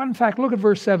here, in fact, look at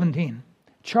verse 17.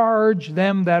 Charge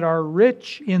them that are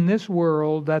rich in this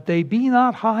world that they be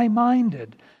not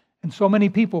high-minded. And so many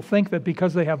people think that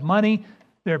because they have money,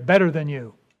 they're better than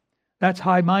you. That's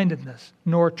high-mindedness.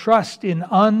 Nor trust in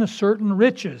uncertain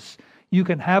riches. You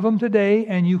can have them today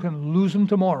and you can lose them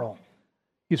tomorrow.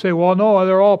 You say, well, no,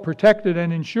 they're all protected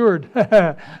and insured.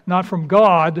 Not from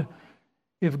God.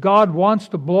 If God wants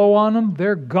to blow on them,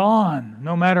 they're gone,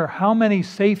 no matter how many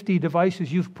safety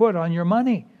devices you've put on your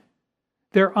money.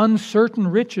 They're uncertain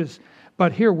riches.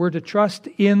 But here we're to trust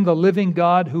in the living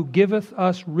God who giveth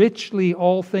us richly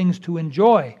all things to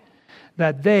enjoy.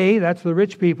 That they, that's the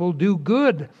rich people, do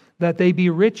good, that they be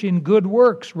rich in good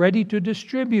works, ready to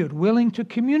distribute, willing to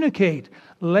communicate,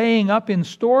 laying up in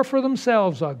store for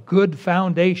themselves a good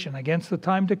foundation against the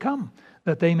time to come,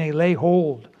 that they may lay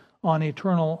hold on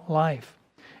eternal life.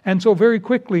 And so very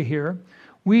quickly here,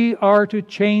 we are to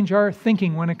change our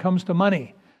thinking when it comes to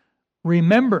money.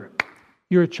 Remember,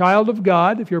 you're a child of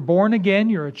God. If you're born again,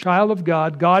 you're a child of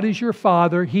God. God is your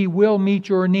Father. He will meet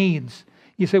your needs.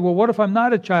 You say, well, what if I'm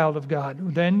not a child of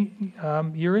God? Then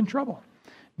you're in trouble.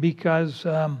 Because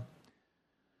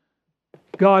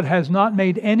God has not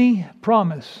made any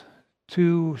promise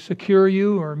to secure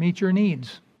you or meet your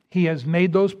needs. He has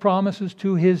made those promises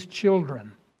to His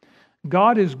children.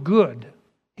 God is good.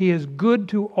 He is good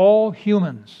to all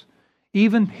humans,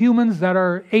 even humans that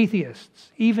are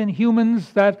atheists, even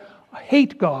humans that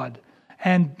hate God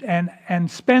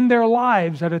and spend their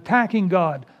lives at attacking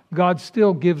God. God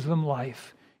still gives them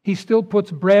life. He still puts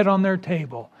bread on their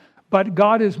table. But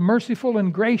God is merciful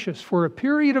and gracious for a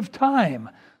period of time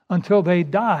until they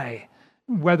die.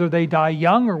 Whether they die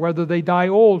young or whether they die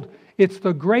old, it's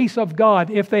the grace of God.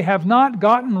 If they have not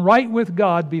gotten right with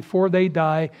God before they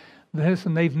die,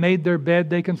 and they've made their bed,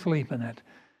 they can sleep in it.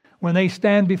 When they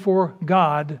stand before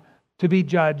God to be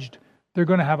judged, they're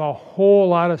going to have a whole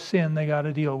lot of sin they got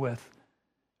to deal with.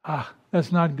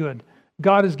 That's not good.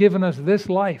 God has given us this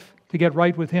life to get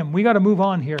right with Him. We got to move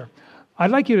on here. I'd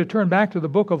like you to turn back to the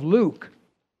book of Luke.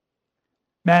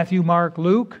 Matthew, Mark,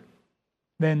 Luke,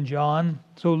 then John.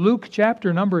 So Luke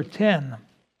chapter number 10.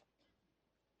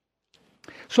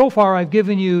 So far I've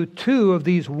given you 2 of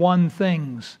these one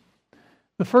things.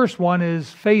 The first one is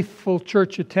faithful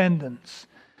church attendance.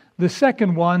 The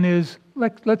second one is,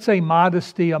 let's say,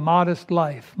 modesty, a modest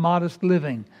life, modest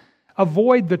living.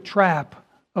 Avoid the trap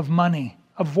of money.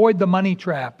 Avoid the money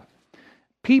trap.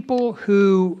 People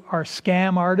who are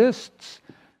scam artists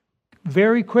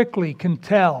very quickly can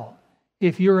tell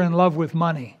if you're in love with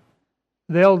money.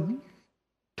 They'll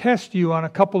test you on a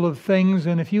couple of things,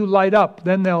 and if you light up,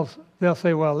 then they'll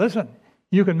say, well, listen,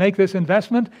 you can make this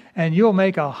investment and you'll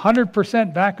make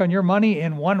 100% back on your money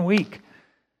in 1 week.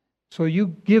 So you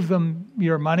give them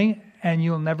your money and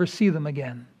you'll never see them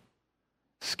again.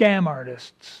 Scam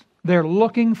artists. They're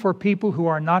looking for people who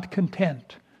are not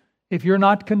content. If you're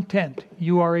not content,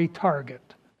 you are a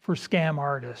target for scam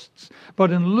artists.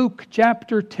 But in Luke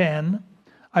chapter 10,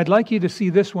 I'd like you to see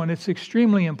this one. It's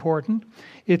extremely important.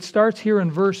 It starts here in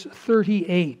verse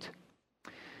 38.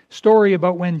 Story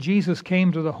about when Jesus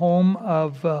came to the home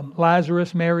of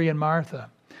Lazarus, Mary, and Martha.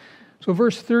 So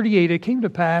verse 38, it came to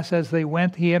pass as they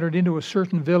went, he entered into a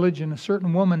certain village, and a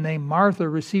certain woman named Martha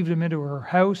received him into her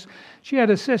house. She had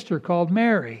a sister called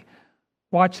Mary.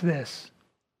 Watch this.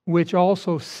 Which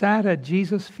also sat at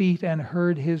Jesus' feet and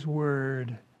heard his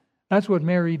word. That's what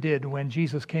Mary did when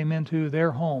Jesus came into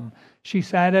their home. She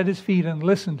sat at his feet and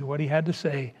listened to what he had to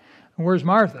say. And where's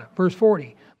Martha? Verse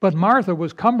 40. But Martha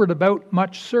was cumbered about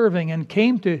much serving and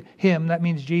came to him, that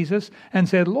means Jesus, and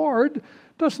said, Lord,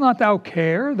 dost not thou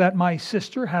care that my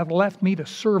sister hath left me to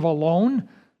serve alone?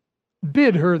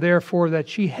 Bid her therefore that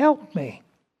she help me.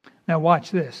 Now watch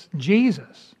this.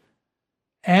 Jesus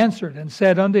answered and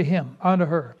said unto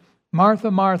her,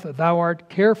 Martha, Martha, thou art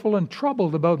careful and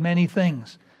troubled about many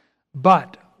things,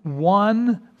 but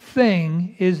one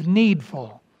thing is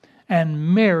needful,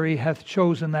 and Mary hath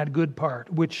chosen that good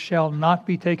part, which shall not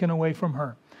be taken away from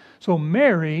her. So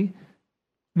Mary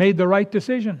made the right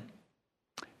decision.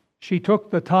 She took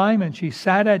the time and she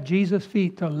sat at Jesus'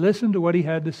 feet to listen to what he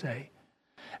had to say.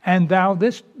 And now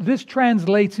this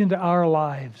translates into our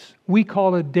lives. We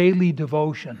call it daily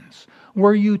devotions,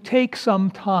 where you take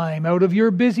some time out of your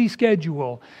busy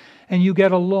schedule and you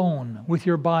get alone with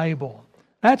your Bible.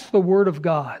 That's the Word of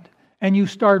God. And you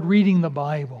start reading the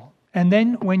Bible. And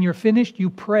then when you're finished, you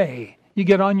pray. You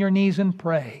get on your knees and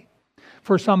pray.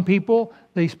 For some people,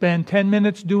 they spend 10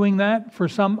 minutes doing that. For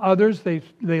some others, they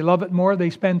love it more.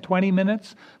 They spend 20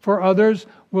 minutes. For others,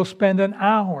 we'll spend an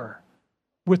hour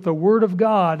with the Word of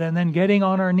God and then getting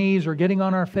on our knees or getting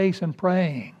on our face and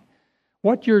praying.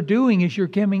 What you're doing is you're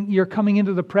coming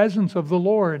into the presence of the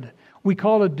Lord. We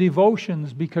call it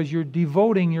devotions because you're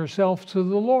devoting yourself to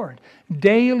the Lord.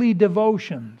 Daily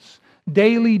devotions,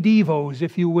 daily devos,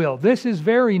 if you will. This is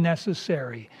very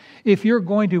necessary. If you're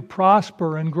going to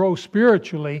prosper and grow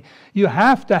spiritually, you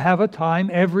have to have a time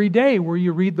every day where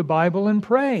you read the Bible and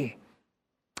pray.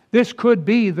 This could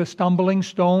be the stumbling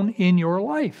stone in your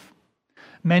life.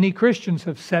 Many Christians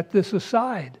have set this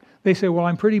aside. They say, well,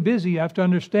 I'm pretty busy. You have to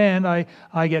understand, I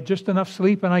get just enough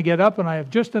sleep and I get up and I have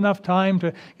just enough time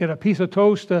to get a piece of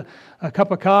toast, a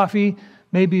cup of coffee,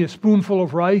 maybe a spoonful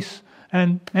of rice.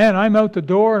 And man, I'm out the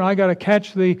door and I got to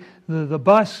catch the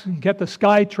bus, get the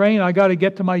Sky Train. I got to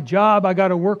get to my job. I got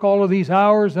to work all of these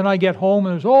hours. Then I get home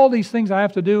and there's all these things I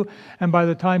have to do. And by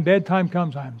the time bedtime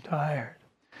comes, I'm tired.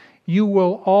 You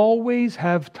will always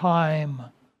have time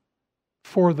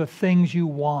for the things you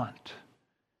want.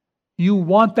 You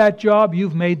want that job,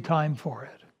 you've made time for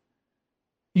it.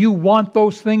 You want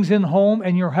those things in home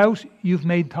and your house, you've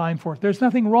made time for it. There's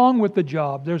nothing wrong with the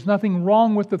job. There's nothing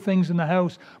wrong with the things in the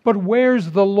house. But where's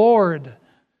the Lord?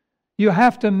 You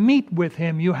have to meet with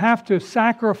Him. You have to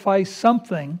sacrifice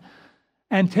something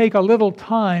and take a little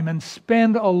time and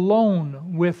spend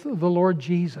alone with the Lord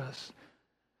Jesus.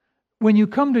 When you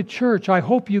come to church, I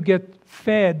hope you get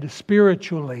fed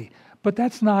spiritually. But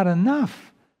that's not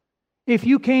enough. If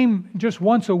you came just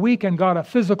once a week and got a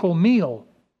physical meal,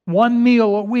 one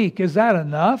meal a week, is that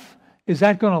enough? Is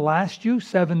that going to last you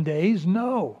 7 days?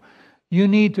 No. You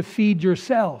need to feed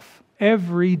yourself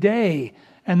every day.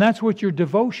 And that's what your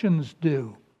devotions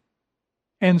do.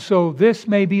 And so this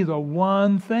may be the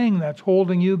one thing that's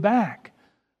holding you back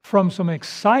from some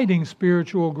exciting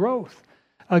spiritual growth.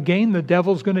 Again, the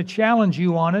devil's going to challenge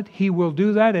you on it. He will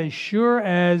do that as sure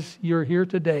as you're here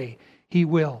today. He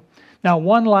will. Now,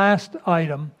 one last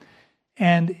item,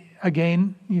 and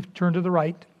again, you turn to the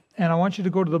right, and I want you to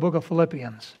go to the book of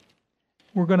Philippians.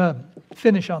 We're going to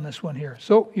finish on this one here.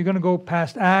 So you're going to go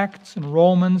past Acts and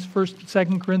Romans, 1st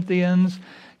and 2nd Corinthians,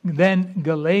 then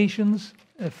Galatians,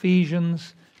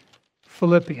 Ephesians,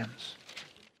 Philippians.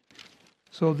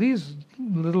 So these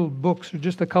little books are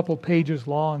just a couple pages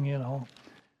long,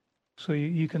 So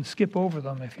you can skip over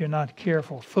them if you're not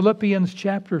careful. Philippians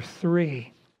chapter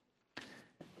 3.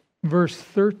 Verse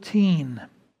 13.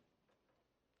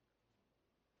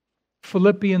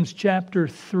 Philippians chapter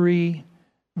 3,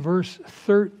 verse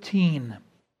 13.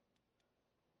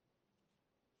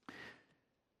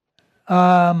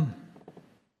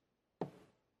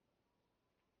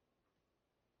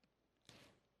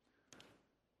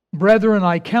 Brethren,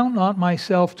 I count not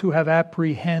myself to have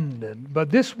apprehended, but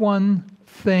this one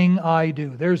thing I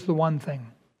do. There's the one thing.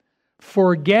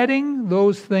 Forgetting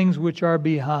those things which are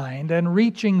behind, and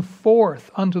reaching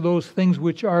forth unto those things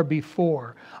which are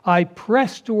before, I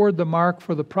press toward the mark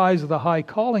for the prize of the high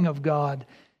calling of God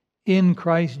in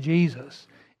Christ Jesus.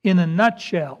 In a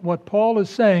nutshell, what Paul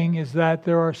is saying is that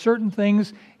there are certain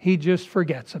things he just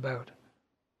forgets about.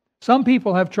 Some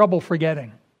people have trouble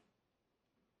forgetting.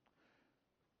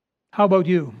 How about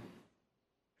you?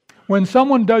 When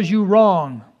someone does you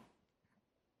wrong,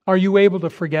 are you able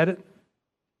to forget it?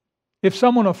 If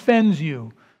someone offends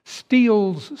you,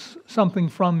 steals something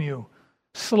from you,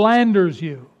 slanders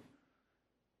you,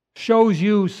 shows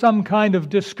you some kind of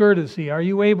discourtesy, are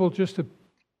you able just to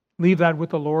leave that with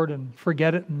the Lord and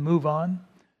forget it and move on?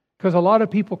 Because a lot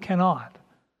of people cannot.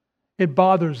 It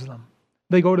bothers them.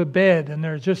 They go to bed and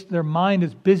their mind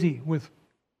is busy with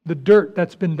the dirt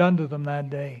that's been done to them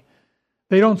that day.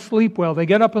 They don't sleep well. They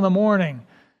get up in the morning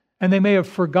and they may have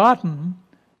forgotten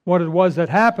what it was that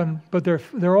happened, but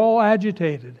they're all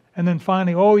agitated. And then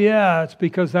finally, oh yeah, it's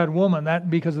because that woman,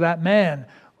 because of that man.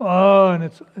 Oh, and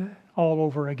it's all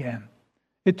over again.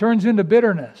 It turns into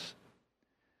bitterness.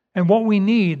 And what we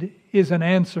need is an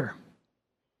answer.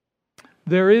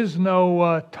 there is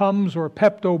no Tums or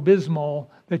Pepto-Bismol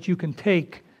that you can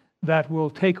take that will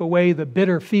take away the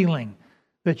bitter feeling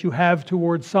that you have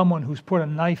towards someone who's put a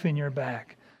knife in your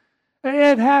back.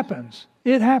 It happens.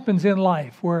 It happens in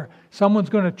life where someone's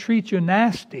going to treat you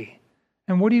nasty.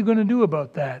 And what are you going to do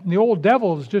about that? And the old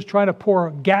devil is just trying to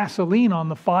pour gasoline on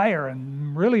the fire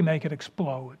and really make it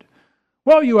explode.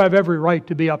 Well, you have every right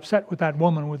to be upset with that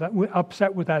woman,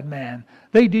 upset with that man.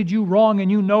 They did you wrong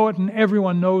and you know it, and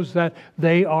everyone knows that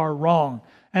they are wrong.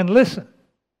 And listen,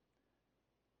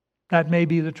 that may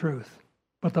be the truth.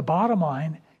 But the bottom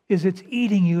line is it's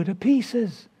eating you to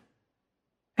pieces.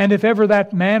 And if ever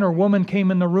that man or woman came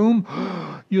in the room,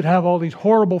 you'd have all these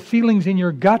horrible feelings in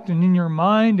your gut and in your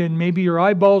mind, and maybe your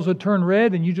eyeballs would turn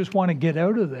red and you just want to get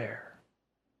out of there.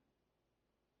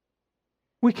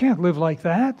 We can't live like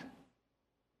that.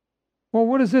 Well,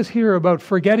 what is this here about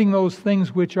forgetting those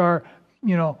things which are,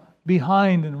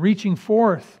 behind and reaching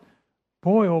forth?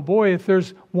 Boy, oh boy, if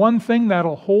there's one thing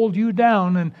that'll hold you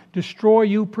down and destroy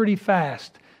you pretty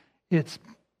fast, it's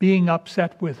being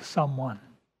upset with someone.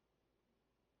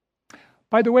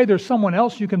 By the way, there's someone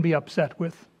else you can be upset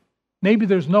with. Maybe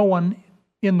there's no one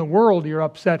in the world you're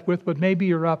upset with, but maybe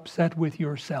you're upset with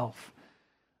yourself.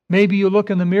 Maybe you look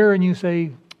in the mirror and you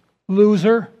say,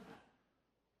 loser.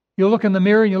 You look in the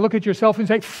mirror and you look at yourself and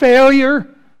say, failure.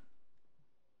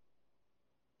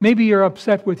 Maybe you're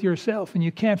upset with yourself and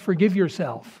you can't forgive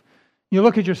yourself. You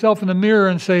look at yourself in the mirror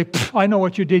and say, I know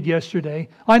what you did yesterday.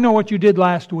 I know what you did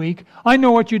last week. I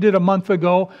know what you did a month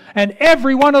ago. And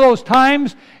every one of those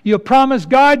times you promised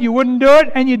God you wouldn't do it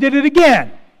and you did it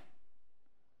again.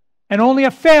 And only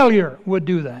a failure would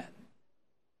do that.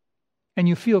 And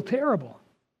you feel terrible.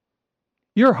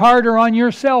 You're harder on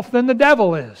yourself than the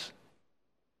devil is.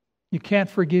 You can't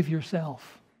forgive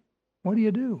yourself. What do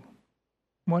you do?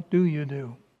 What do you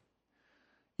do?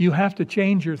 You have to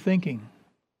change your thinking.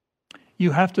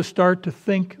 You have to start to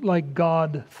think like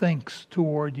God thinks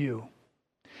toward you.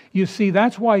 You see,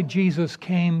 that's why Jesus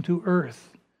came to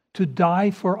earth, to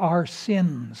die for our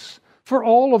sins, for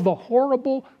all of the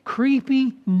horrible,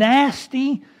 creepy,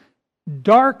 nasty,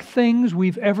 dark things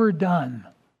we've ever done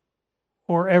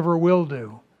or ever will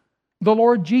do. The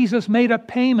Lord Jesus made a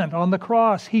payment on the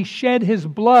cross. He shed His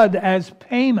blood as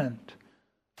payment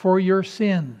for your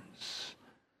sins.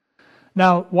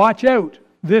 Now, watch out.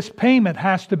 This payment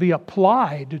has to be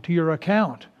applied to your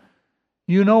account.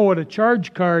 You know what a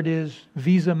charge card is,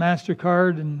 Visa,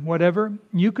 MasterCard, and whatever.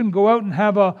 You can go out and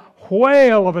have a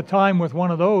whale of a time with one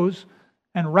of those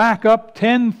and rack up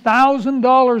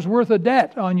 $10,000 worth of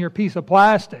debt on your piece of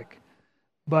plastic.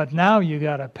 But now you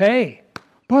got to pay.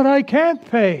 But I can't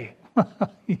pay.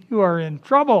 You are in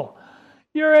trouble.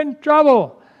 You're in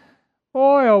trouble.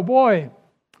 Boy, oh boy.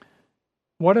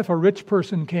 What if a rich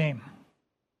person came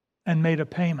and made a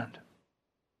payment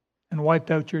and wiped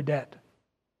out your debt?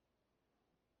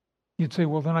 You'd say,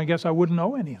 well, then I guess I wouldn't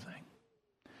owe anything.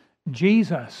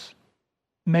 Jesus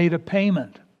made a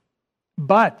payment,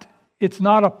 but it's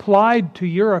not applied to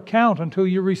your account until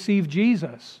you receive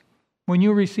Jesus. When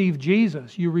you receive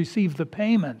Jesus, you receive the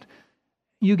payment.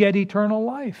 You get eternal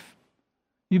life.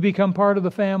 You become part of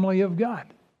the family of God.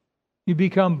 You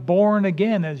become born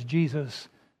again, as Jesus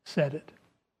said it.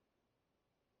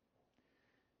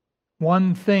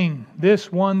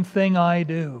 This one thing I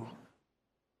do,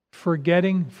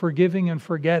 forgiving and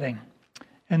forgetting.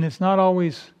 And it's not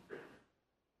always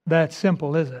that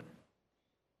simple, is it?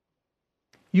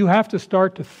 You have to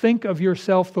start to think of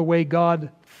yourself the way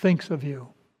God thinks of you.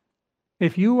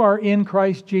 If you are in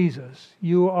Christ Jesus,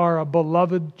 you are a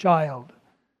beloved child.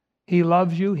 He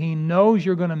loves you. He knows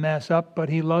you're going to mess up, but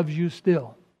He loves you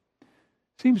still.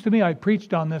 Seems to me I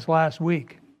preached on this last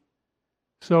week.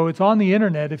 So it's on the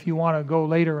internet if you want to go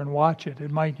later and watch it.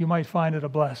 You might find it a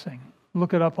blessing.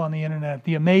 Look it up on the internet.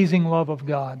 The amazing love of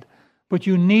God. But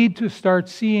you need to start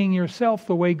seeing yourself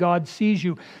the way God sees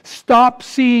you. Stop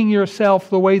seeing yourself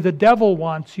the way the devil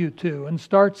wants you to, and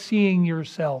start seeing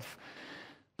yourself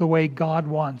the way God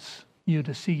wants you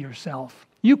to see yourself.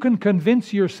 You can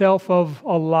convince yourself of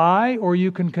a lie, or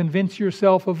you can convince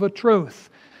yourself of a truth.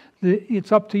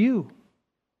 It's up to you.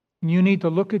 You need to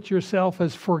look at yourself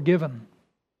as forgiven.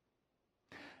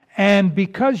 And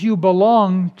because you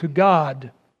belong to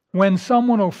God, when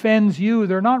someone offends you,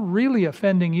 they're not really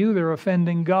offending you, they're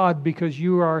offending God, because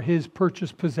you are His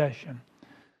purchased possession.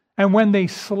 And when they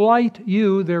slight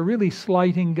you, they're really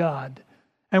slighting God.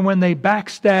 And when they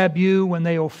backstab you, when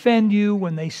they offend you,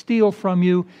 when they steal from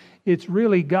you, it's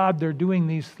really God they're doing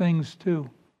these things to.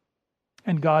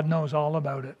 And God knows all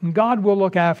about it. And God will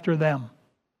look after them.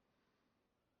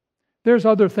 There's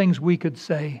other things we could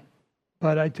say,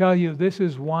 But I tell you, this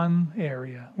is one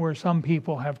area where some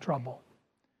people have trouble.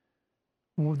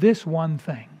 This one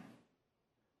thing.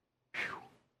 Whew.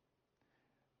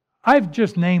 I've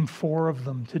just named 4 of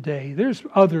them today. There's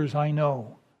others I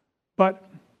know. But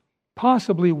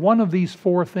possibly one of these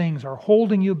 4 things are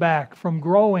holding you back from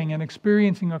growing and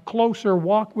experiencing a closer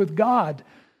walk with God.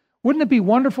 Wouldn't it be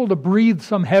wonderful to breathe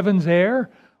some heaven's air?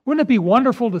 Wouldn't it be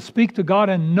wonderful to speak to God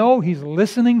and know He's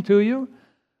listening to you?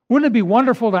 Wouldn't it be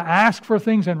wonderful to ask for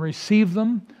things and receive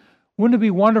them? Wouldn't it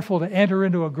be wonderful to enter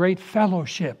into a great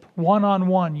fellowship,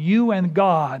 one-on-one, you and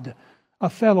God, a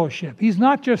fellowship? He's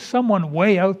not just someone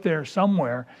way out there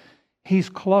somewhere. He's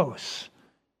close.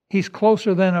 He's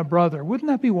closer than a brother. Wouldn't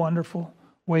that be a wonderful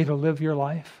way to live your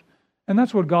life? And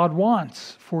that's what God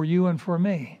wants for you and for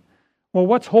me. Well,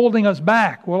 what's holding us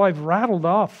back? Well, I've rattled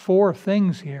off 4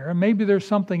 things here, and maybe there's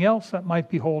something else that might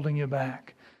be holding you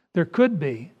back. There could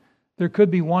be. There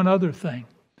could be one other thing.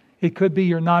 It could be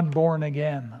you're not born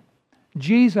again.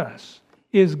 Jesus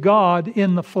is God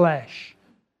in the flesh.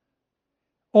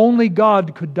 Only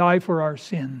God could die for our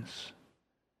sins.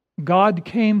 God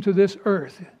came to this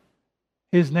earth.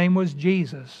 His name was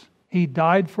Jesus. He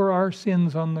died for our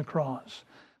sins on the cross.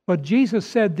 But Jesus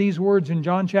said these words in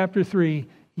John chapter 3,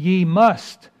 "Ye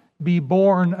must be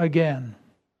born again."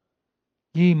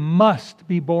 Ye must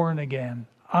be born again.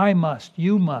 I must.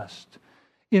 You must.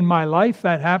 In my life,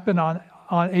 that happened on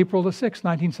April the 6th,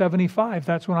 1975.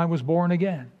 That's when I was born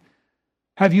again.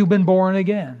 Have you been born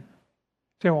again?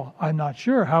 Say, well, I'm not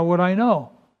sure. How would I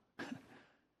know?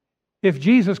 If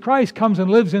Jesus Christ comes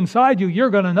and lives inside you, you're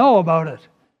going to know about it.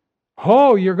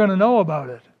 Oh, you're going to know about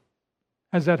it.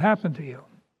 Has that happened to you?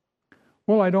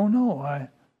 Well, I don't know.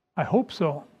 I hope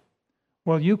so.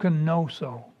 Well, you can know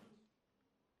so.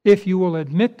 If you will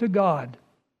admit to God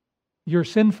your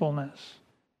sinfulness,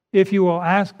 if you will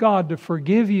ask God to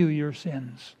forgive you your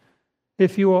sins,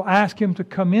 if you will ask Him to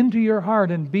come into your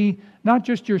heart and be not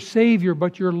just your Savior,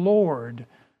 but your Lord,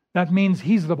 that means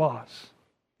He's the boss.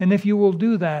 And if you will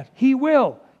do that, He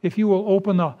will. If you will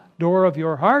open the door of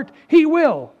your heart, He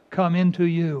will come into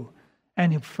you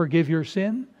and forgive your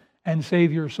sin and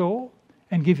save your soul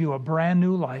and give you a brand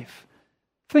new life.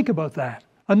 Think about that.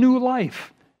 A new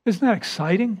life. Isn't that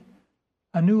exciting?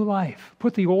 A new life.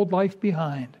 Put the old life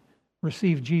behind.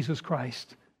 Receive Jesus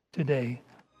Christ today.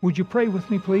 Would you pray with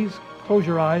me, please? Close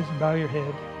your eyes and bow your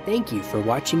head. Thank you for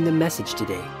watching the message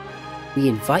today. We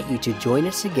invite you to join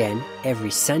us again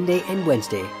every Sunday and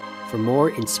Wednesday for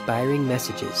more inspiring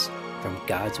messages from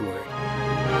God's Word.